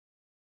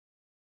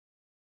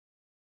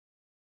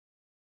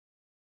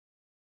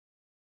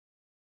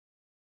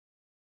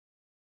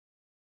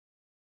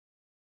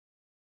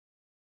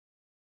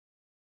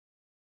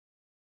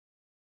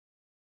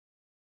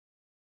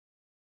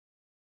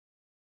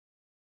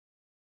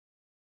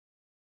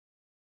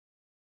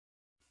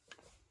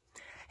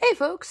Hey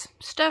folks,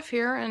 Steph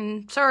here,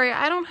 and sorry,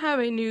 I don't have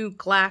a new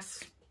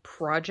glass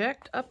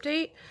project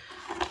update.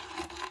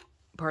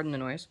 Pardon the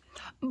noise.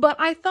 But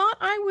I thought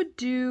I would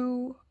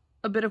do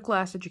a bit of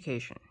glass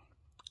education.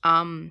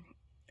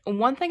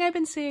 One thing I've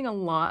been seeing a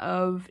lot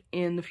of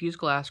in the fused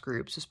glass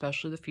groups,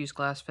 especially the fused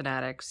glass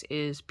fanatics,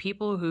 is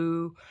people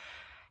who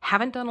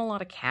haven't done a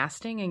lot of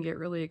casting and get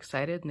really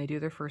excited and they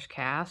do their first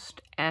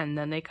cast, and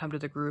then they come to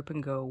the group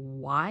and go,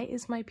 why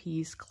is my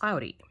piece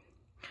cloudy?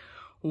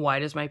 Why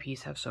does my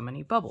piece have so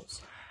many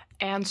bubbles?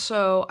 And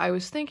so I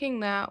was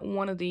thinking that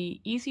one of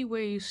the easy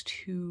ways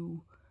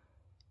to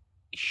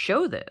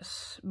show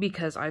this,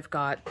 because I've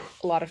got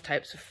a lot of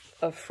types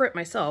of Frit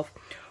myself,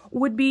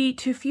 would be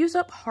to fuse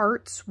up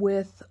hearts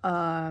with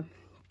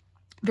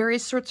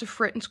various sorts of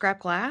Frit and scrap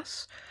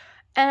glass,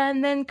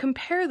 and then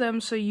compare them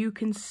so you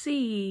can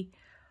see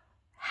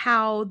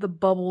how the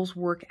bubbles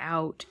work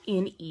out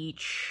in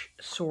each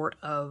sort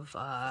of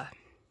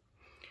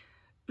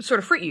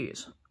Frit you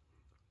use.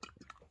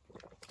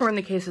 Or in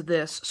the case of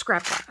this,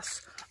 scrap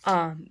glass.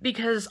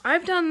 Because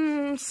I've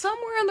done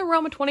somewhere in the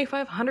realm of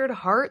 2,500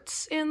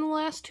 hearts in the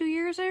last 2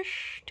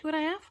 years-ish,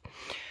 2.5.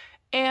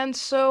 And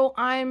so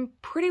I'm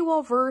pretty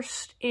well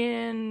versed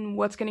in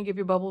what's going to give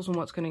you bubbles and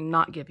what's going to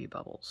not give you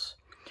bubbles.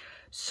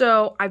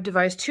 So I've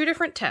devised two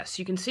different tests.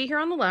 You can see here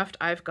on the left,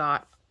 I've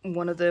got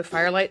one of the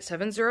Firelite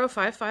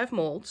 7055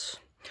 molds.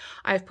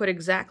 I've put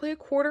exactly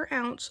 1/4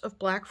 ounce of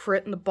black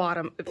Frit in the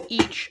bottom of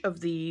each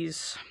of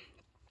these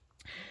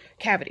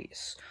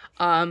cavities.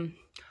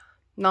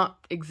 Not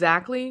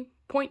exactly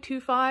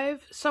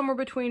 0.25, somewhere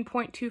between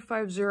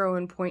 0.250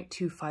 and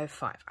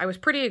 0.255. I was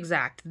pretty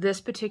exact.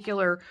 This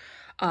particular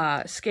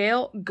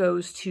scale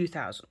goes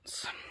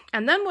 2/1000.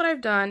 And then what I've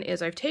done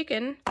is I've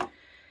taken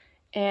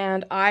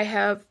and I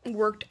have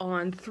worked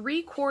on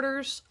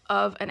 3/4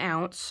 of an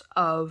ounce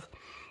of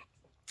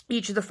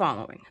each of the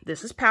following.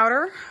 This is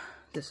powder,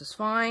 this is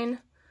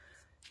fine,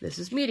 this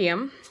is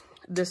medium,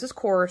 this is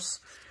coarse,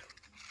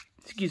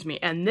 excuse me,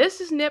 and this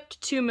is nipped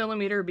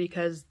 2mm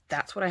because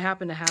that's what I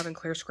happen to have in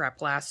clear scrap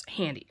glass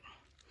handy.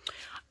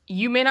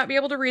 You may not be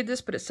able to read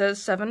this, but it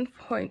says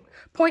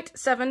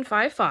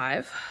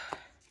 0.755.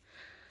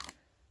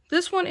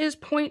 This one is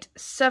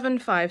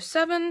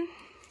 0.757,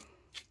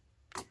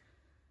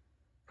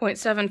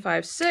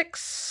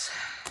 0.756,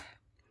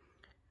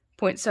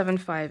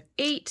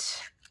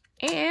 0.758,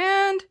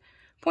 and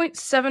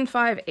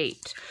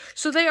 0.758.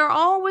 So they are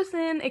all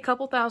within a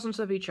couple thousandths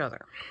of each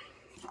other.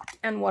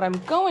 And what I'm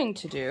going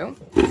to do,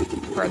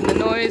 pardon the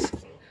noise,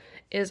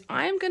 is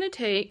I'm going to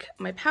take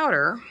my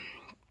powder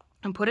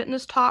and put it in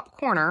this top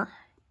corner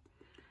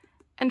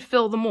and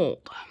fill the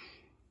mold.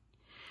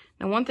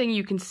 Now, one thing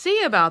you can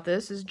see about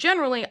this is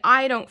generally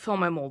I don't fill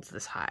my molds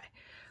this high.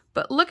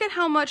 But look at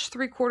how much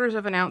 3/4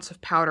 of an ounce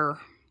of powder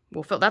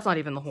will fill. That's not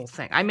even the whole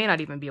thing. I may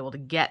not even be able to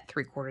get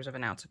 3/4 of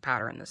an ounce of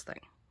powder in this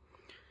thing.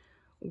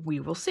 We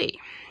will see.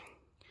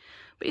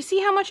 But you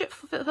see how much it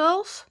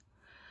fills?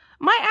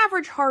 My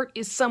average heart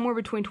is somewhere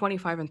between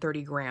 25 and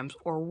 30 grams,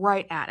 or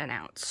right at an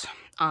ounce.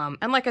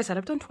 And like I said,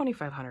 I've done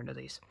 2,500 of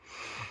these.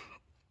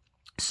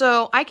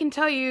 So I can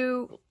tell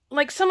you,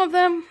 like some of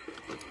them,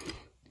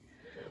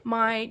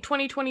 my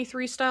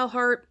 2023 style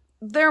heart,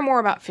 they're more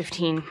about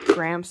 15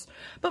 grams.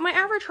 But my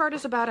average heart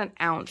is about an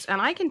ounce.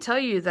 And I can tell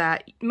you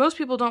that most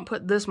people don't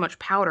put this much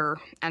powder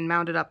and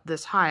mount it up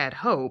this high, I'd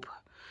hope,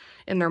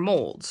 in their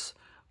molds.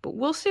 But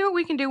we'll see what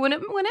we can do. When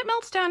it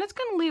melts down, it's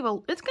gonna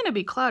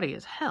be cloudy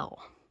as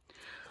hell.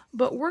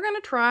 But we're going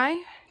to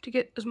try to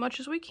get as much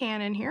as we can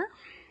in here.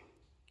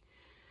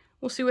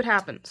 We'll see what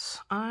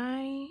happens.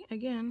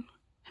 Again,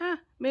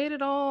 made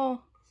it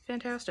all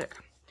fantastic.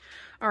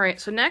 All right,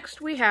 so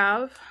next we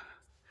have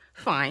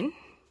fine.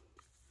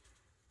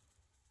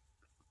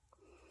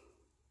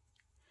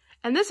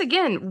 And this,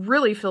 again,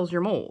 really fills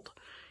your mold.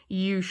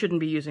 You shouldn't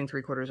be using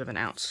 3/4 of an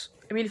ounce.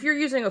 I mean, if you're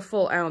using a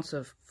full ounce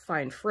of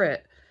fine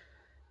Frit,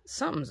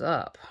 something's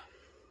up.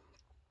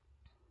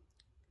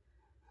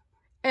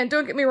 And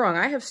don't get me wrong,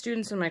 I have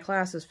students in my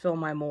classes fill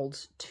my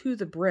molds to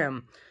the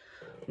brim.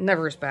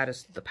 Never as bad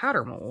as the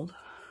powder mold.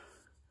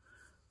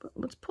 But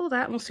let's pull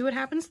that and we'll see what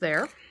happens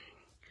there.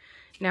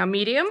 Now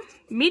medium.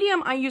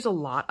 Medium I use a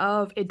lot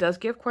of. It does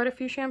give quite a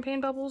few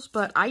champagne bubbles,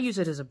 but I use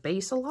it as a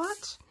base a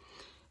lot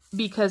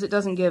because it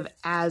doesn't give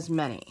as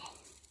many.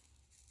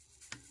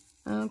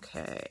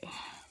 Okay.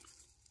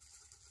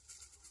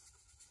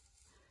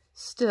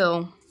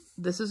 Still,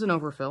 this is an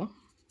overfill.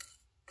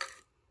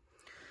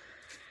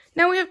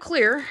 Now we have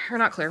clear, or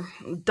not clear,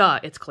 duh,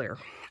 it's clear.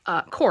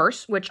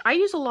 Coarse, which I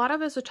use a lot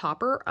of as a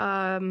topper.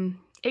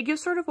 It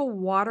gives sort of a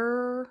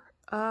water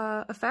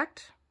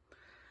effect,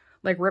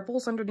 like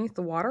ripples underneath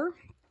the water,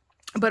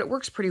 but it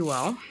works pretty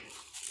well.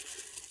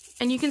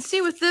 And you can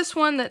see with this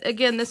one that,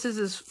 again, this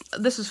is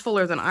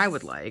fuller than I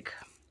would like.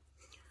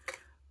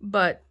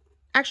 But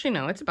actually,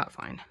 no, it's about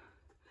fine.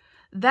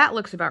 That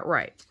looks about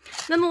right.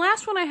 Then the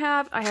last one I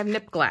have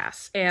nipped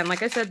glass. And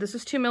like I said, this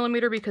is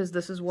 2mm because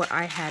this is what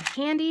I had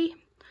handy.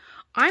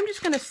 I'm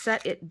just going to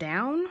set it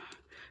down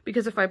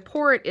because if I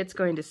pour it, it's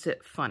going to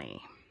sit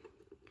funny.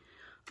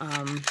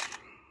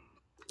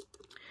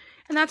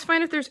 And that's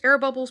fine if there's air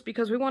bubbles,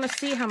 because we want to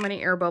see how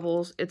many air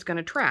bubbles it's going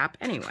to trap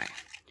anyway.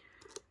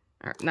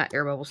 Or not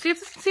air bubbles. See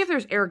if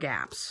there's air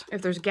gaps.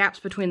 If there's gaps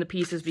between the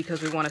pieces,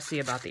 because we want to see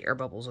about the air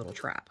bubbles it'll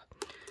trap.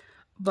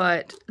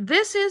 But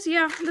this is,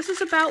 yeah, this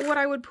is about what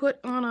I would put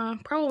on a,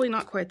 probably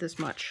not quite this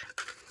much,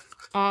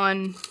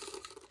 on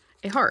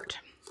a heart.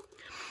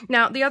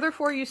 Now, the other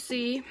 4 you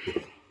see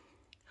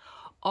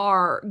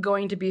are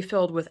going to be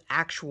filled with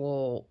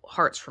actual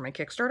hearts for my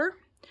Kickstarter.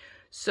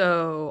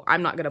 So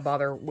I'm not going to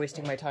bother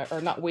wasting my time,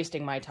 or not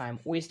wasting my time,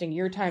 wasting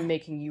your time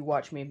making you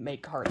watch me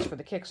make hearts for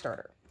the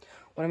Kickstarter.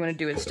 What I'm going to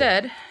do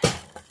instead,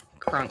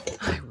 crunk,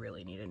 I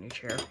really need a new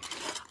chair,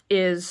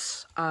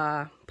 is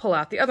pull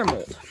out the other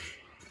mold,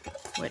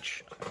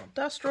 which I'll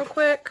dust real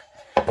quick.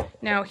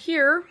 Now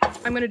here,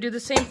 I'm going to do the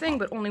same thing,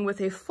 but only with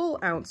a full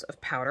ounce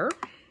of powder.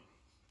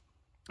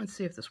 Let's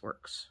see if this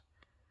works.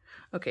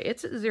 Okay,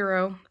 it's at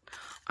 0.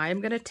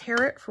 I'm going to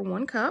tare it for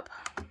 1 cup.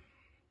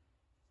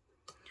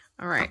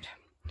 All right.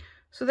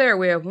 So there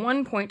we have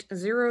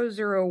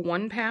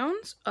 1.001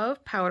 pounds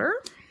of powder,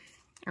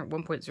 or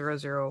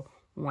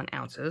 1.001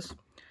 ounces,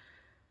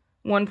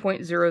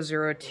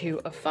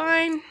 1.002 of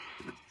fine,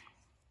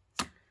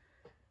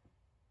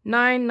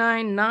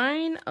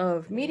 999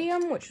 of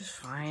medium, which is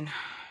fine,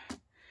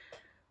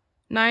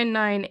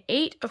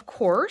 998 of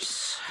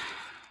coarse,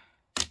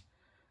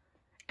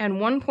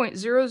 and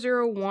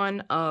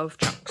 1.001 of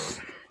chunks.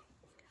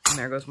 And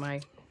there goes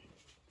my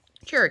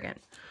chair again.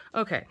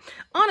 Okay,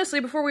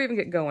 honestly, before we even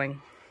get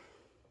going,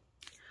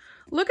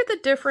 look at the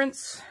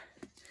difference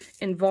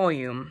in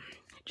volume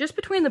just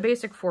between the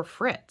basic 4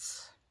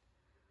 Frits.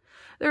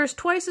 There is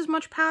twice as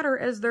much powder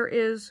as there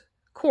is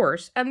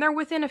coarse, and they're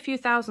within a few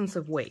thousandths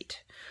of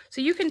weight.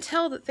 So you can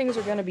tell that things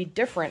are going to be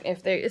different.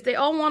 If they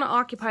all want to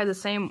occupy the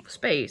same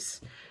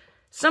space,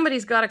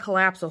 somebody's got to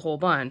collapse a whole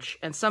bunch,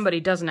 and somebody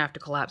doesn't have to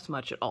collapse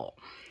much at all.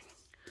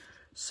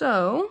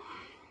 So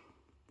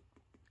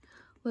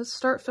let's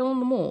start filling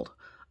the mold.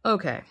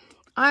 Okay,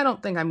 I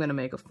don't think I'm going to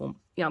make a full,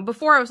 you know,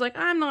 before I was like,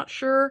 I'm not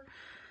sure.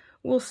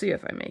 We'll see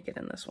if I make it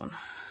in this one.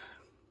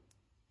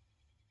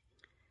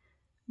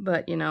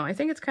 But, you know, I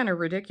think it's kind of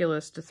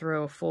ridiculous to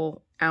throw a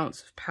full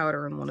ounce of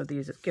powder in one of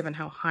these, given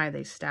how high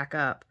they stack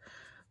up.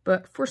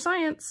 But for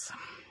science,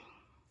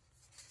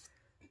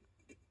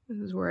 this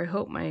is where I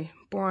hope my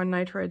boron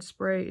nitride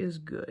spray is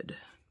good.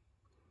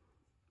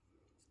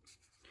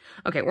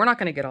 Okay, we're not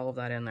going to get all of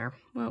that in there.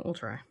 Well, we'll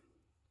try.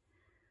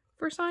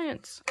 For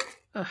science.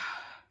 Ugh.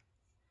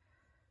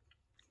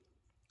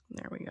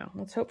 There we go.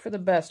 Let's hope for the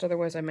best,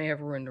 otherwise I may have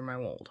ruined my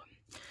mold.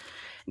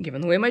 Given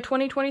the way my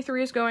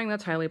 2023 is going,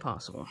 that's highly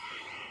possible.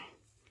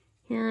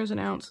 Here's an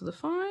ounce of the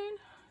fine.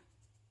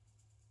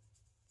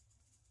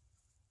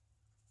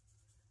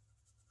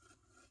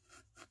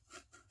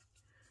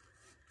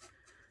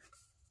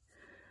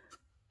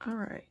 All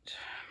right.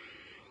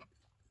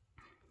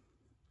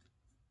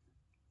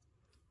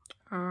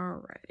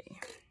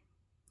 Alrighty.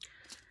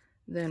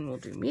 Then we'll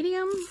do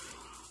medium.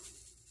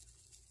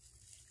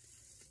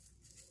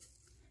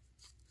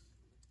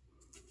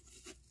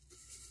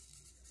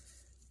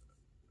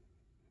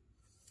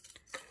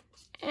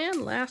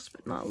 And last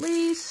but not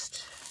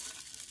least,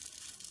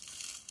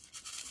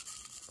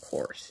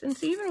 coarse. And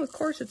see, even with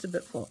coarse, it's a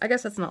bit full. I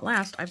guess that's not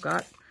last. I've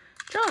got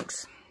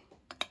chunks.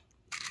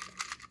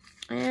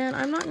 And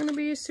I'm not going to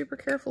be super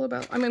careful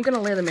about, I mean, I'm going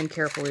to lay them in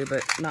carefully,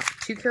 but not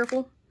too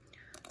careful.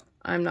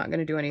 I'm not going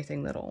to do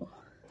anything that'll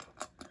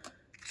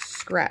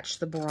scratch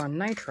the boron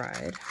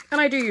nitride. And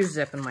I do use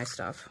zip in my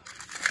stuff.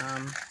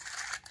 I'm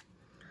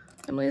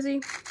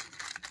lazy.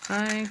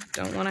 I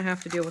don't want to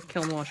have to deal with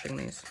kiln washing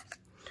these.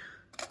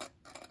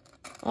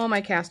 All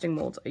my casting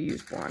molds, I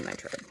use boron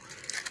nitride.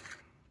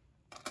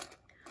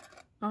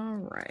 All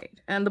right,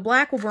 and the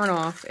black will burn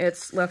off.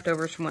 It's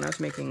leftovers from when I was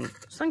making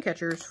sun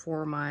catchers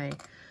for my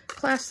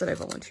class that I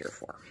volunteer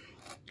for.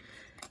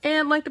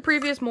 And like the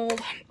previous mold,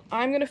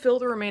 I'm going to fill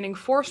the remaining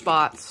 4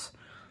 spots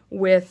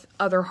with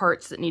other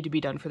hearts that need to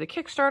be done for the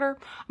Kickstarter.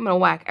 I'm going to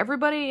whack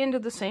everybody into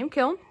the same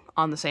kiln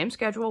on the same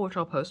schedule, which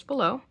I'll post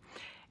below,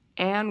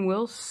 and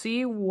we'll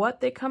see what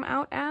they come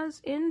out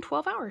as in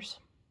 12 hours.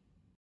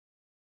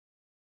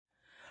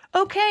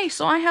 Okay,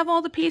 so I have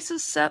all the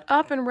pieces set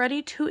up and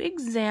ready to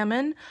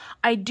examine.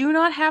 I do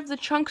not have the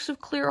chunks of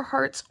clear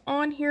hearts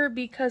on here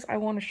because I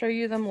want to show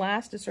you them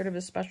last as sort of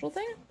a special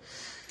thing.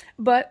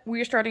 But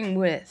we're starting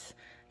with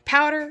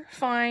powder,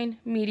 fine,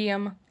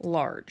 medium,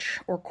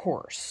 large, or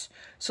coarse.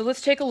 So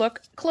let's take a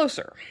look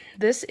closer.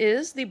 This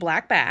is the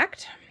black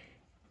backed,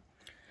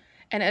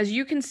 and as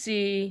you can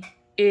see,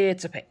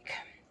 it's opaque.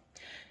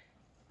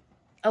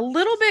 A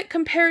little bit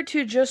compared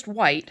to just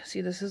white.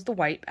 See, this is the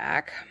white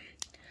back.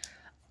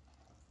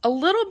 A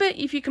little bit,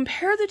 if you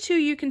compare the two,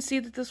 you can see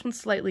that this one's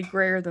slightly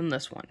grayer than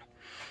this one.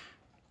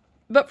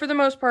 But for the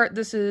most part,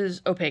 this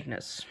is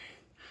opaqueness.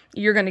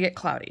 You're going to get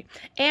cloudy.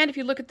 And if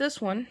you look at this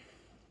one,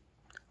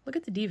 look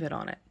at the devid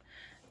on it.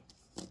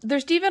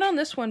 There's devid on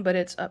this one, but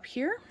it's up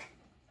here.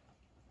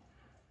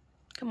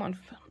 Come on,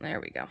 there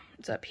we go.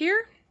 It's up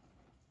here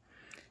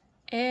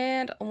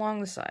and along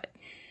the side.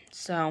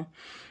 So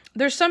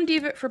There's some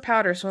deviate for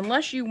powder, so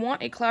unless you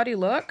want a cloudy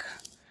look,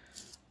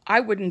 I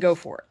wouldn't go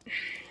for it.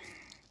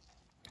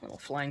 Little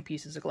flying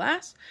pieces of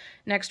glass.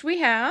 Next we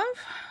have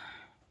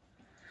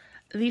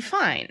the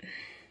fine.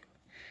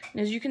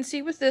 And as you can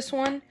see with this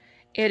one,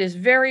 it is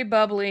very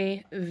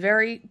bubbly,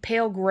 very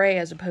pale gray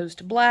as opposed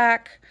to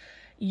black.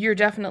 You're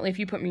definitely, if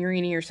you put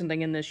Murini or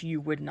something in this,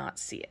 you would not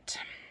see it.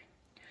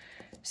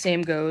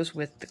 Same goes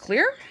with the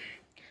clear.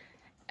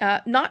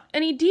 Not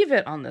any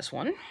deviate on this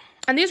one.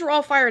 And these were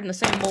all fired in the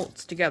same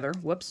molds together.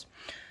 Whoops.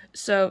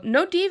 So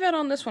no deviate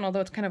on this one, although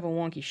it's kind of a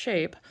wonky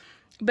shape.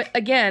 But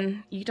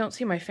again, you don't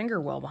see my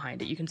finger well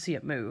behind it. You can see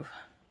it move.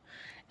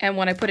 And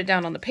when I put it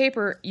down on the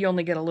paper, you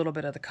only get a little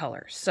bit of the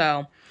color.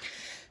 So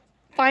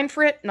fine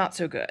Frit, not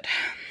so good.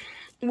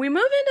 We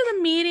move into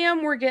the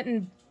medium, we're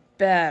getting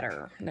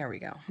better. There we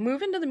go.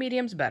 Move into the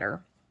mediums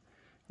better.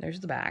 There's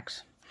the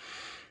backs.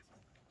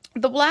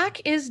 The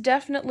black is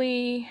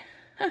definitely,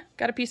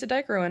 got a piece of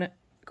dichro in it.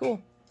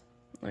 Cool.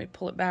 Let me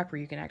pull it back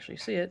where you can actually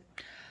see it.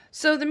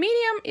 So the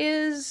medium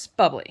is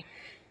bubbly.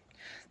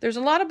 There's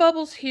a lot of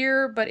bubbles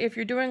here, but if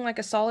you're doing like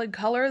a solid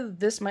color,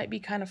 this might be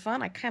kind of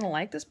fun. I kind of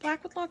like this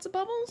black with lots of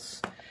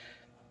bubbles.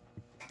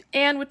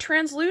 And with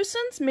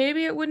translucence,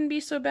 maybe it wouldn't be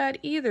so bad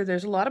either.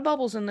 There's a lot of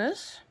bubbles in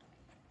this,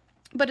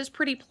 but it's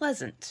pretty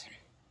pleasant.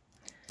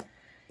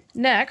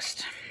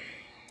 Next,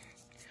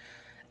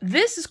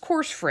 this is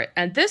coarse Frit,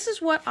 and this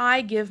is what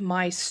I give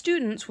my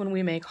students when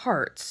we make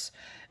hearts,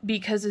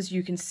 because as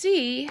you can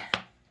see,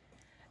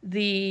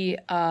 the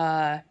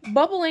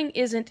bubbling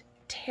isn't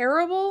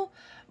terrible,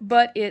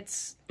 but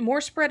it's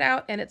more spread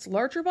out and it's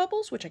larger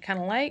bubbles, which I kind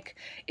of like.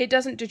 It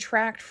doesn't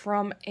detract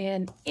from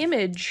an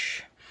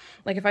image.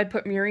 Like if I'd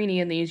put Murini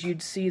in these,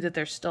 you'd see that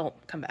they're still,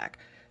 come back,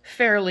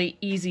 fairly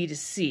easy to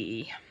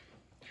see.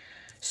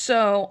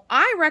 So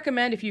I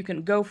recommend, if you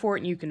can go for it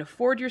and you can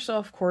afford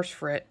yourself coarse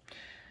Frit,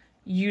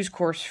 use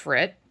coarse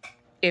Frit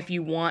if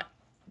you want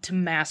to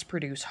mass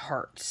produce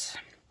hearts.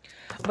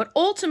 But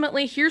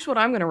ultimately, here's what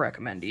I'm going to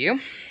recommend to you.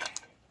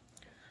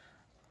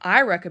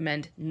 I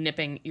recommend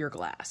nipping your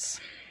glass.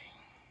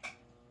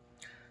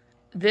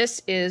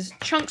 This is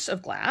chunks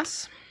of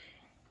glass.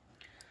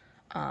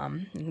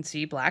 You can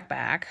see black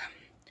back.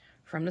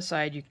 From the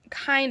side, you can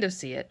kind of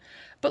see it.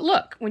 But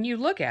look, when you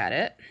look at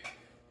it,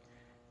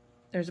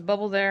 there's a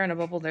bubble there and a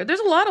bubble there. There's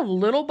a lot of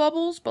little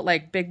bubbles, but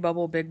like big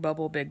bubble, big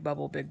bubble, big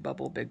bubble, big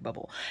bubble, big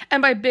bubble.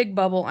 And by big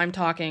bubble, I'm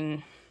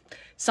talking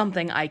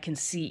something I can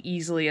see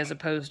easily as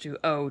opposed to,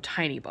 oh,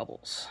 tiny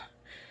bubbles.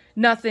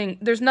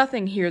 There's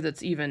nothing here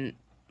that's even,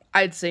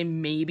 I'd say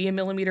maybe a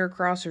millimeter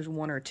across. There's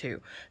one or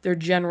two. They're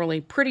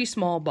generally pretty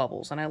small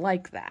bubbles, and I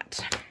like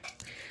that.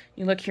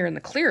 You look here in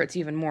the clear, it's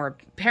even more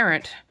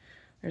apparent.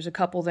 There's a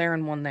couple there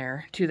and one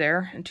there. Two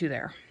there and two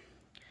there.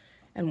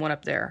 And one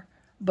up there.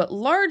 But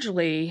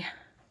largely,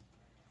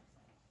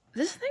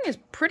 this thing is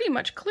pretty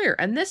much clear.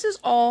 And this is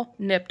all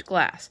nipped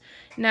glass.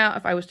 Now,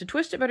 if I was to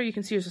twist it better, you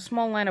can see there's a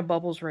small line of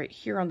bubbles right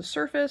here on the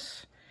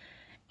surface.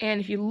 And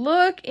if you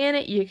look in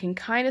it, you can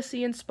kind of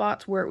see in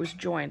spots where it was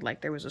joined. Like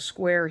there was a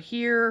square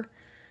here,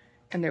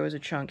 and there was a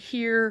chunk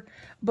here.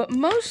 But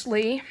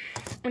mostly,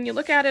 when you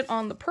look at it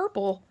on the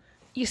purple,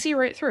 you see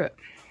right through it.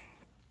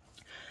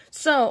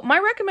 So, my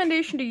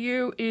recommendation to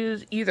you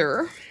is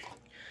either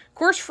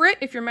coarse Frit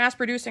if you're mass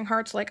producing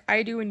hearts like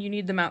I do and you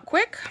need them out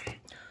quick,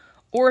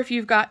 or if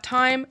you've got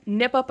time,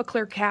 nip up a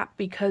clear cap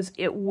because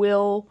it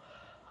will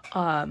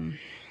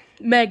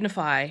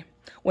magnify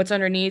what's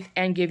underneath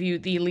and give you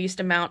the least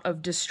amount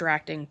of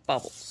distracting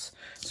bubbles.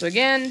 So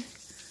again,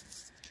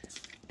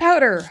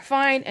 powder,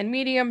 fine and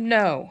medium,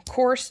 no.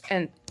 Coarse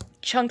and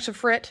chunks of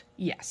Frit,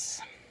 yes.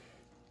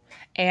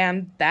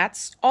 And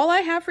that's all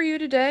I have for you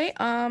today.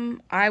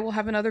 I will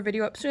have another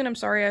video up soon. I'm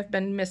sorry I've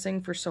been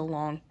missing for so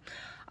long.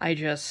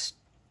 It's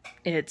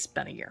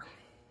been a year.